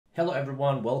Hello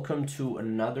everyone, welcome to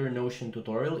another Notion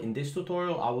tutorial. In this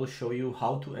tutorial, I will show you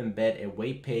how to embed a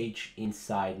web page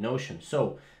inside Notion.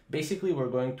 So basically, we're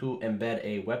going to embed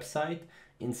a website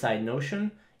inside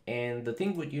Notion. And the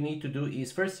thing what you need to do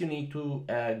is first you need to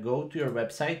go to your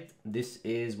website. This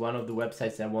is one of the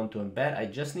websites I want to embed. I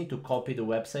just need to copy the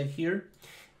website here.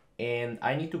 And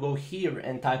I need to go here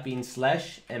and type in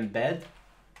 /embed.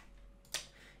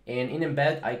 And in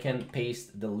Embed, I can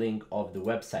paste the link of the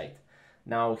website.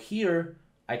 Now here,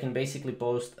 I can basically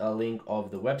post a link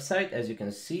of the website, as you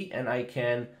can see, and I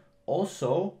can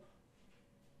also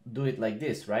do it like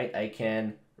this, right? I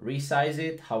can resize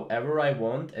it however I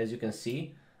want, as you can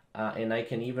see, and I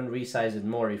can even resize it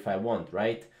more if I want,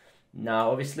 right? Now,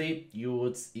 obviously,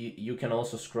 you can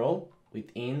also scroll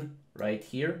within right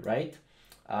here, right?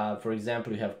 For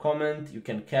example, you have comment, you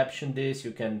can caption this,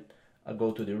 you can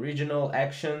go to the original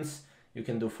actions, you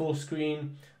can do full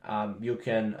screen, you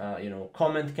can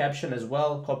comment caption as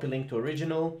well, copy link to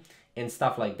original and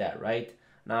stuff like that, right?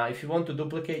 Now if you want to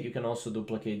duplicate, you can also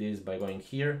duplicate this by going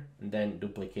here and then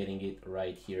duplicating it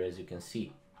right here. As you can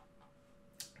see,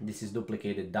 this is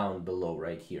duplicated down below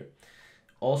right here.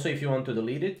 Also, if you want to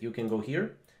delete it, you can go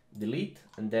here, delete,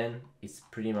 and then it's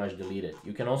pretty much deleted.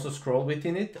 You can also scroll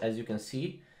within it, as you can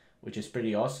see, which is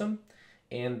pretty awesome.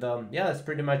 And yeah, that's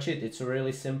pretty much it. It's a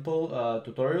really simple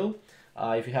tutorial.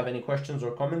 If you have any questions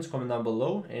or comments, comment down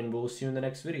below, and we'll see you in the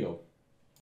next video.